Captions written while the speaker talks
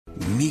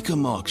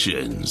Mecum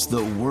Auctions,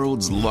 the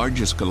world's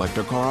largest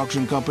collector car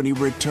auction company,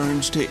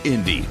 returns to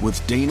Indy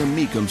with Dana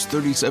Mecum's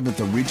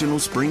 37th Regional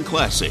Spring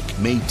Classic,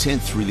 May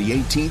 10th through the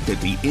 18th at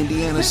the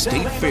Indiana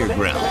State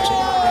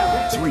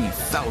Fairgrounds.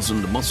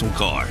 3,000 muscle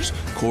cars,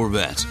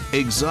 Corvettes,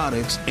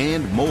 exotics,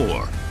 and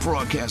more.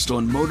 Broadcast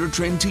on Motor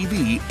Trend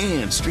TV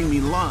and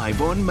streaming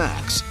live on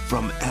Max.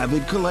 From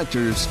avid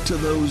collectors to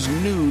those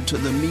new to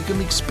the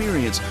Mecum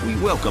experience, we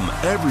welcome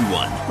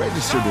everyone.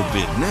 Register to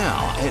bid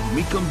now at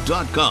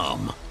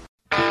Mecum.com.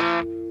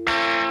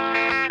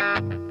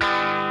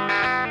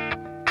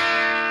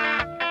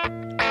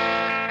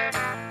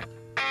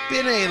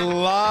 Been a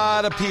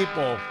lot of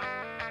people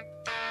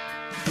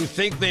who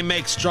think they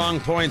make strong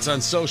points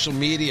on social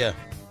media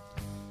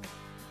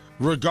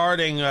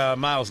regarding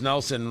Miles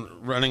Nelson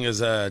running as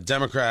a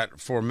Democrat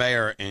for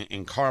mayor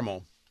in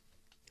Carmel,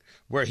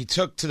 where he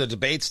took to the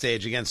debate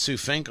stage against Sue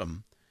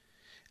Finkam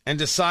and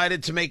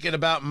decided to make it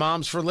about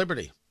Moms for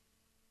Liberty.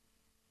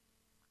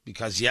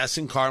 Because, yes,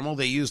 in Carmel,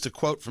 they used a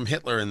quote from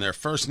Hitler in their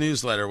first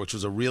newsletter, which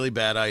was a really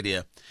bad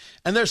idea.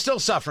 And they're still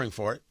suffering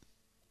for it.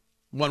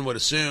 One would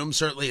assume.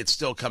 Certainly it's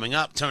still coming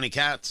up. Tony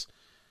Katz,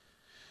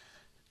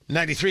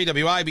 93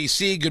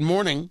 WIBC, good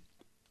morning.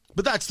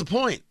 But that's the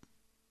point.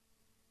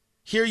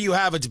 Here you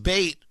have a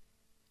debate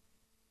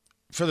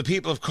for the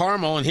people of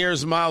Carmel, and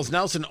here's Miles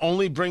Nelson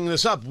only bringing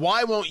this up.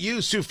 Why won't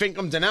you, Sue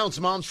Finkam, denounce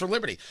Moms for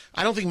Liberty?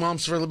 I don't think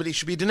Moms for Liberty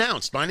should be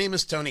denounced. My name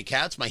is Tony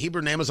Katz. My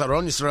Hebrew name is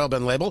Aron Yisrael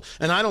Ben Label,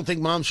 and I don't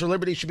think Moms for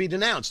Liberty should be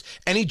denounced.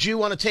 Any Jew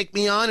want to take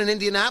me on in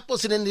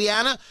Indianapolis and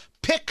Indiana?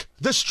 Pick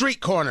the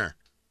street corner.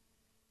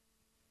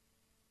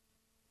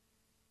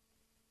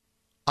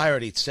 I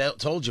already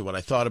told you what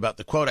I thought about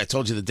the quote. I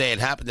told you the day it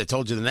happened. I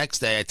told you the next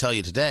day. I tell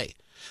you today.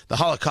 The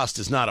Holocaust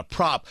is not a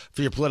prop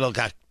for your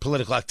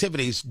political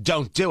activities.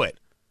 Don't do it.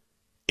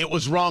 It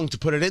was wrong to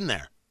put it in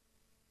there.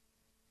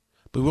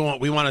 But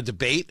we want to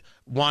debate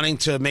wanting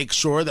to make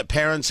sure that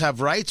parents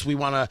have rights. We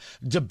want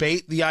to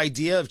debate the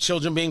idea of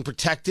children being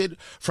protected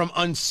from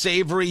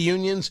unsavory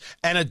unions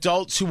and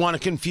adults who want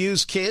to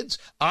confuse kids.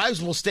 I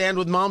will stand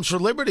with Moms for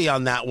Liberty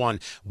on that one.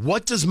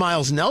 What does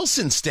Miles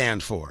Nelson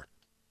stand for?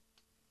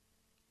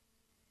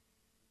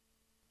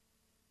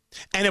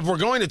 And if we're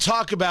going to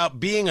talk about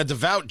being a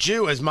devout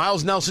Jew, as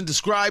Miles Nelson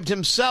described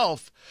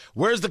himself,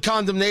 where's the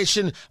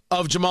condemnation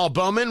of Jamal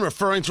Bowman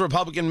referring to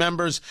Republican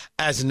members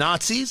as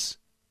Nazis?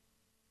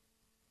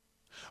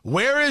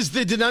 Where is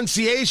the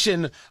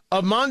denunciation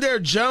of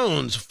Mondaire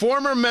Jones,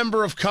 former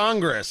member of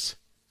Congress?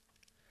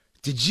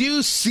 Did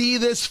you see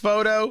this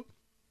photo?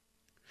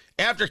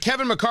 After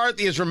Kevin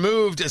McCarthy is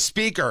removed as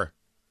Speaker.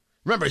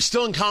 Remember, he's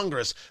still in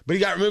Congress, but he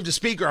got removed as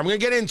Speaker. I'm going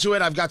to get into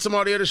it. I've got some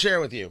audio to share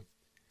with you.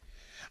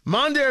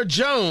 Mondaire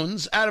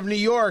Jones, out of New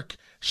York,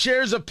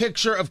 shares a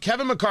picture of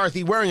Kevin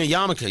McCarthy wearing a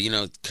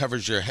yarmulke,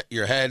 covers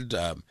your head,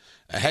 a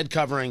head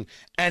covering,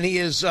 and he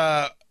is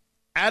at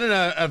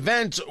an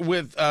event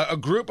with a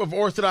group of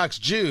Orthodox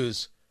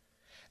Jews,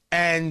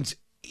 and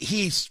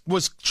he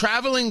was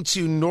traveling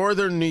to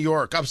northern New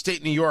York,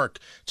 upstate New York,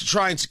 to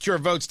try and secure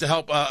votes to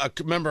help a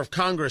member of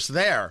Congress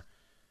there.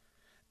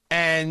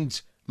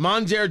 And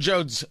Mondaire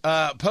Jones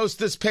posts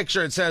this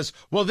picture. It says,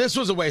 well, this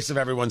was a waste of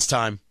everyone's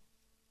time.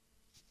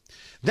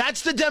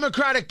 That's the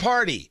Democratic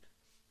Party.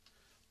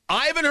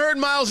 I haven't heard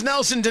Miles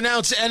Nelson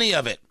denounce any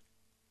of it.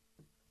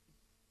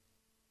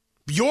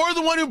 You're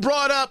the one who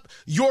brought up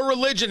your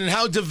religion and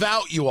how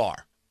devout you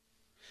are.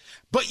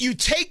 But you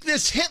take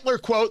this Hitler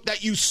quote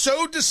that you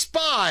so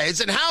despise,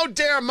 and how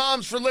dare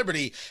Moms for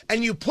Liberty,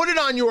 and you put it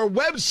on your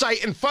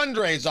website and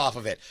fundraise off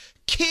of it.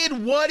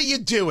 Kid, what are you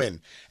doing?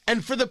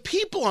 And for the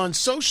people on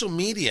social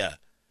media,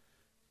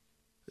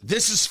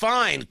 this is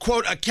fine.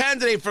 Quote, a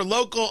candidate for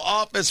local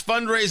office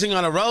fundraising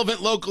on a relevant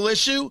local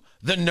issue?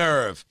 The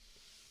nerve.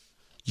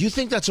 You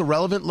think that's a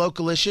relevant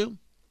local issue?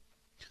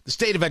 The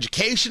state of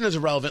education is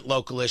a relevant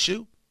local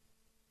issue.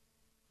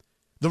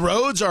 The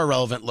roads are a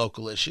relevant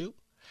local issue.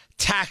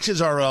 Taxes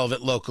are a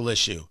relevant local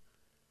issue.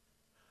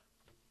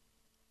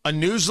 A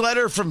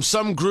newsletter from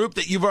some group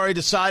that you've already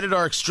decided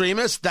are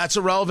extremists, that's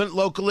a relevant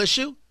local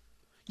issue?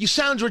 You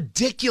sound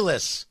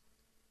ridiculous.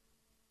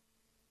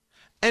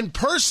 And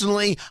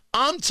personally,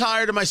 I'm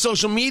tired of my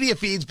social media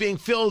feeds being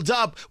filled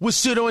up with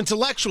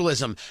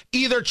pseudo-intellectualism.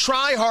 Either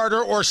try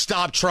harder or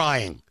stop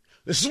trying.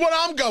 This is what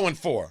I'm going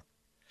for.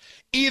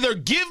 Either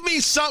give me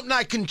something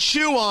I can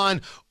chew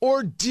on,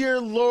 or, dear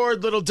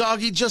Lord, little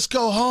doggy, just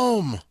go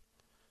home.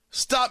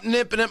 Stop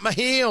nipping at my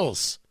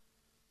heels.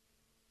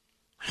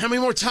 How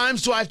many more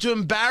times do I have to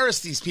embarrass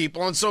these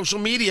people on social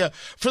media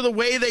for the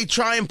way they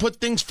try and put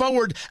things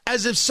forward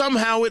as if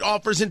somehow it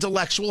offers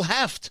intellectual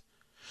heft?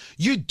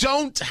 You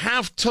don't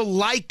have to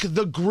like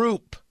the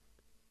group.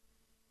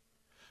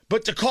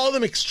 But to call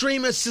them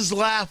extremists is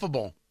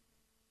laughable.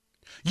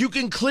 You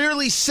can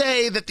clearly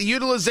say that the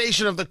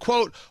utilization of the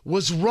quote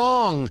was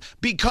wrong,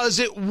 because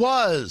it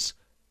was.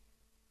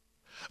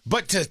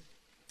 But to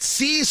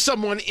see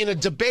someone in a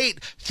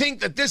debate think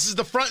that this is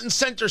the front and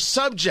center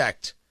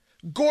subject.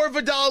 Gore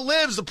Vidal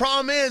lives. The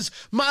problem is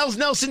Miles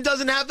Nelson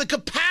doesn't have the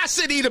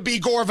capacity to be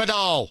Gore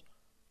Vidal.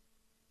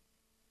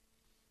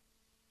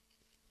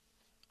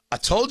 I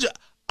told you.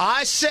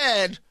 I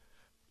said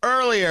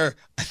earlier,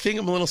 I think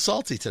I'm a little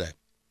salty today.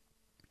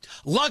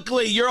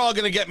 Luckily, you're all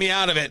going to get me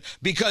out of it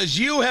because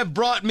you have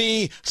brought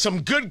me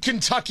some good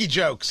Kentucky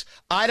jokes.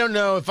 I don't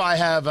know if I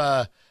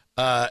have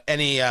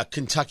any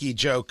Kentucky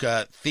joke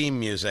theme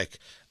music.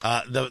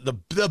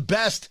 The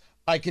best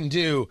I can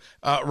do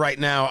right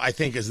now, I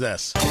think, is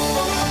this.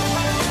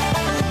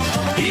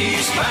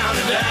 He's bound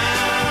and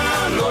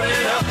down,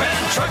 loaded up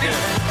and trucking.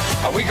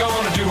 Are we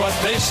going to do what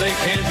they say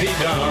can't be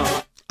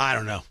done? I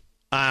don't know.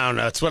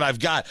 It's what I've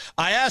got.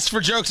 I asked for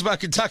jokes about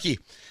Kentucky,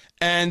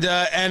 and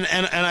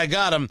I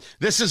got them.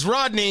 This is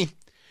Rodney.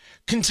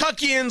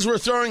 Kentuckians were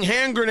throwing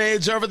hand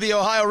grenades over the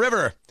Ohio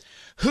River.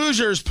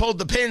 Hoosiers pulled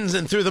the pins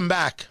and threw them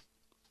back.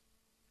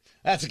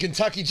 That's a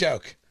Kentucky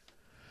joke.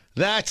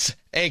 That's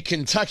a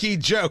Kentucky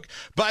joke.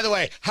 By the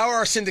way, how are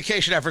our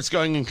syndication efforts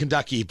going in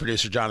Kentucky,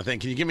 producer Jonathan?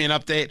 Can you give me an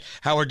update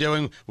how we're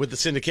doing with the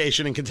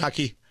syndication in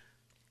Kentucky?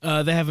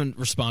 They haven't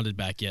responded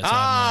back yet.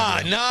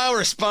 So no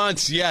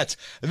response yet.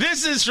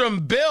 This is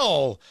from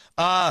Bill.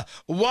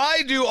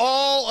 Why do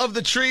all of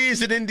the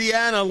trees in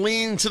Indiana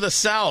lean to the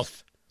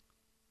south?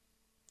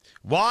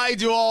 Why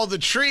do all the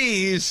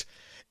trees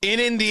in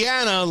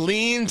Indiana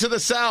lean to the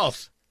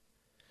south?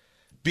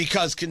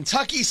 Because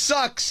Kentucky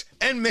sucks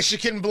and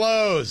Michigan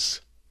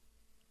blows.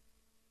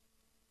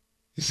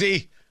 You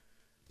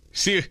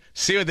see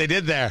what they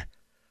did there?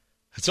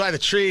 That's why the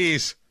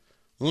trees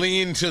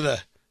lean to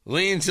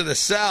the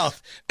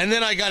south. And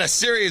then I got a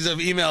series of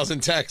emails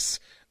and texts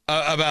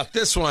about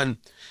this one.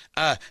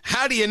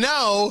 How do you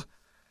know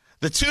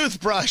the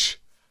toothbrush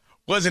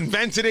was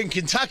invented in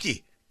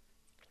Kentucky?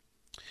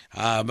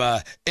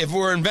 If it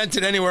were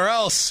invented anywhere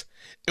else,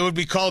 it would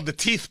be called the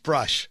teeth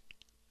brush.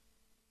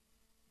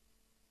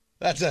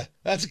 That's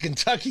a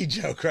Kentucky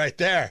joke right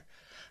there.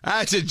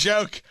 That's a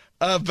joke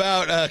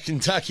about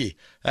Kentucky.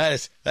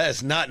 That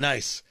is not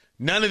nice.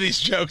 None of these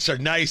jokes are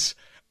nice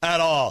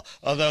at all.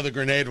 Although the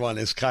grenade one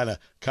is kind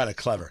of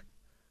clever.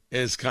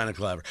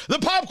 The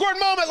popcorn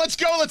moment. Let's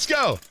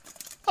go.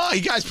 Oh,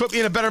 you guys put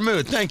me in a better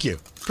mood. Thank you.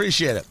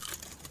 Appreciate it.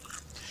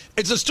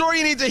 It's a story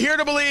you need to hear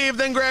to believe.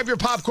 Then grab your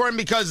popcorn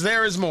because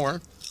there is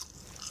more.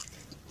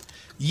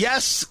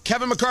 Yes,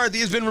 Kevin McCarthy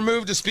has been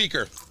removed as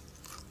Speaker.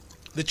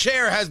 The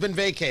chair has been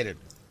vacated.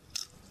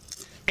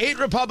 8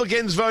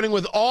 Republicans voting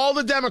with all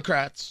the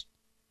Democrats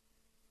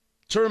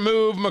to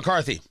remove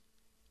McCarthy.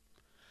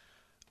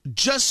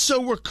 Just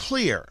so we're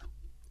clear,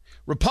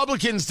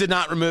 Republicans did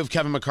not remove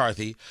Kevin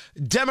McCarthy.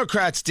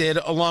 Democrats did,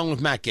 along with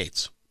Matt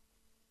Gaetz.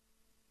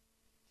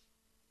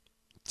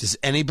 Does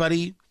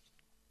anybody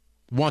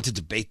want to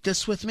debate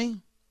this with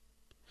me?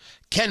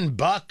 Ken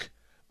Buck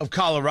of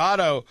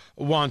Colorado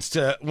wants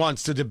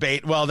to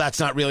debate. Well, that's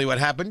not really what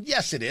happened.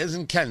 Yes, it is,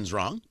 and Ken's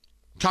wrong.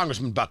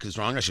 Congressman Buck is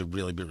wrong. I should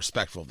really be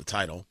respectful of the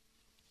title.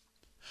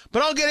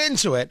 But I'll get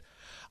into it.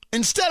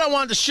 Instead, I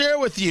wanted to share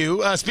with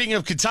you, speaking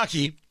of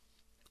Kentucky,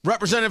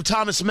 Representative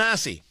Thomas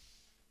Massey,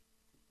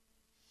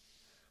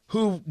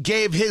 who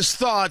gave his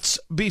thoughts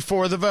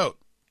before the vote.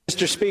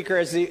 Mr. Speaker,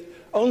 as the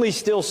only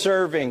still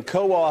serving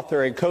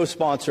co-author and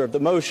co-sponsor of the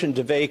motion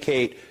to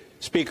vacate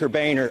Speaker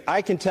Boehner,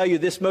 I can tell you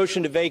this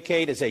motion to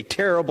vacate is a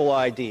terrible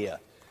idea.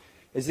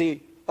 As the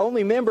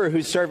only member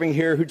who's serving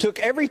here who took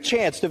every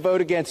chance to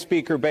vote against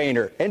Speaker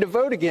Boehner and to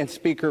vote against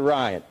Speaker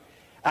Ryan,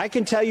 I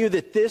can tell you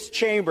that this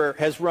chamber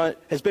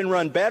has been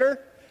run better,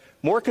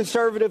 more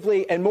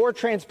conservatively, and more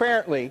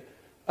transparently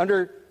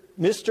under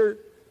Mr.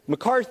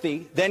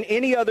 McCarthy than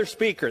any other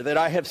speaker that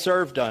I have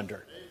served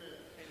under.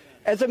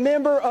 As a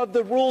member of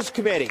the Rules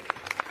Committee,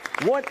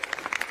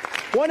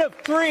 one of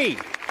three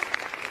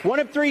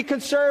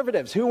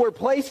conservatives who were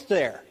placed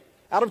there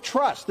out of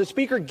trust, the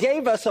Speaker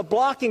gave us a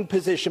blocking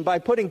position by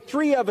putting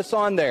 3 of us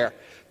on there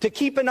to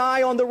keep an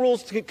eye on the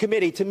Rules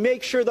Committee, to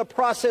make sure the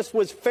process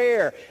was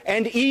fair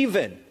and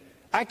even.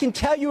 I can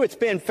tell you it's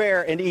been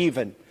fair and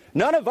even.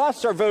 None of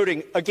us are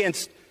voting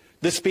against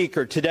the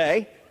Speaker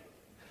today.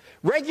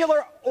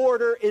 Regular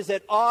order is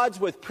at odds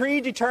with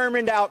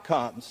predetermined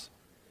outcomes.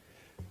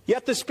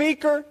 Yet the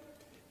Speaker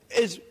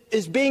is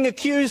being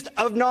accused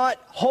of not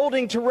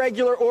holding to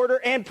regular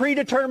order and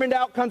predetermined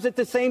outcomes at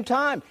the same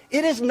time.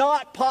 It is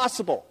not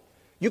possible.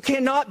 You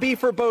cannot be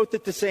for both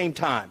at the same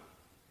time.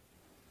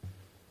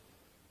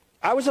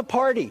 I was a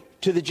party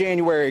to the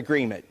January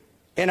agreement,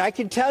 and I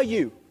can tell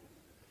you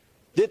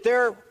that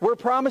there were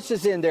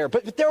promises in there,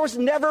 but there was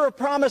never a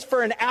promise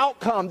for an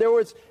outcome. There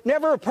was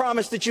never a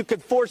promise that you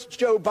could force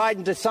Joe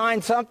Biden to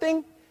sign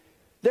something.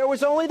 There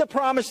was only the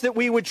promise that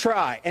we would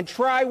try, and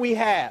try we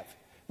have.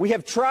 We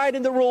have tried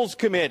in the Rules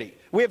Committee.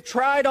 We have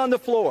tried on the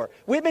floor.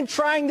 We've been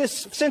trying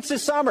this since the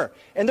summer,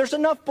 and there's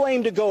enough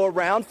blame to go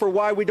around for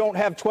why we don't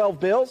have 12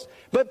 bills,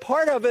 but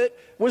part of it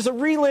was a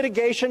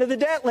relitigation of the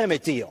debt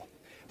limit deal.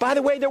 By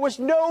the way, there was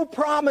no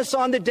promise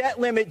on the debt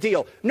limit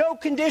deal, no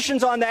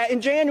conditions on that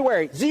in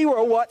January,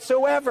 0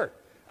 whatsoever.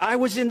 I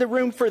was in the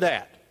room for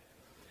that.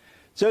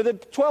 So the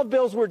 12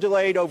 bills were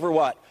delayed over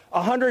what?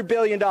 $100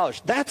 billion.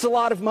 That's a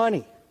lot of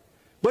money.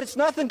 But it's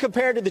nothing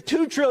compared to the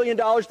 $2 trillion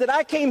that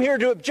I came here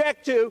to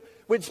object to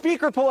when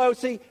Speaker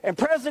Pelosi and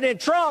President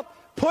Trump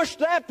pushed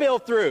that bill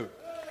through.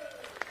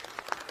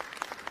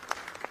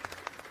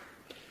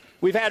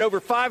 We've had over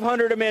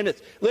 500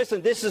 amendments.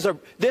 Listen, this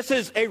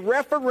is a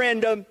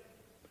referendum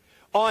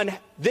on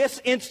this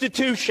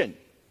institution.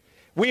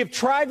 We have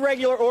tried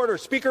regular order.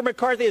 Speaker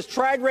McCarthy has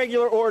tried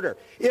regular order.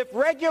 If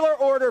regular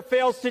order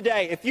fails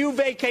today, if you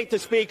vacate the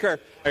Speaker,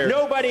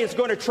 nobody is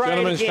going to try it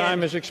again. Gentleman's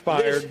time has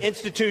expired. This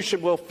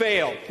institution will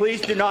fail.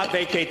 Please do not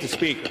vacate the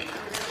Speaker.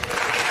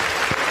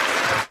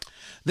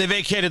 They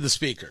vacated the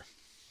Speaker.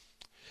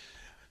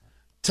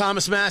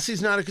 Thomas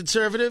Massey's not a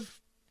conservative.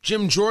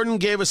 Jim Jordan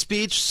gave a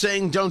speech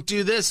saying don't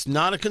do this,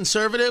 not a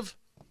conservative.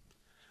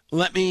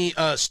 Let me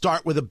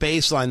start with a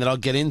baseline that I'll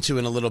get into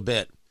in a little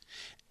bit.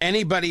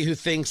 Anybody who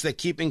thinks that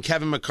keeping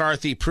Kevin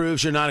McCarthy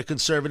proves you're not a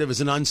conservative is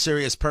an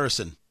unserious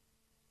person.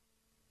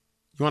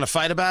 You want to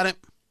fight about it?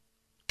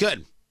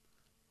 Good.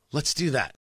 Let's do that.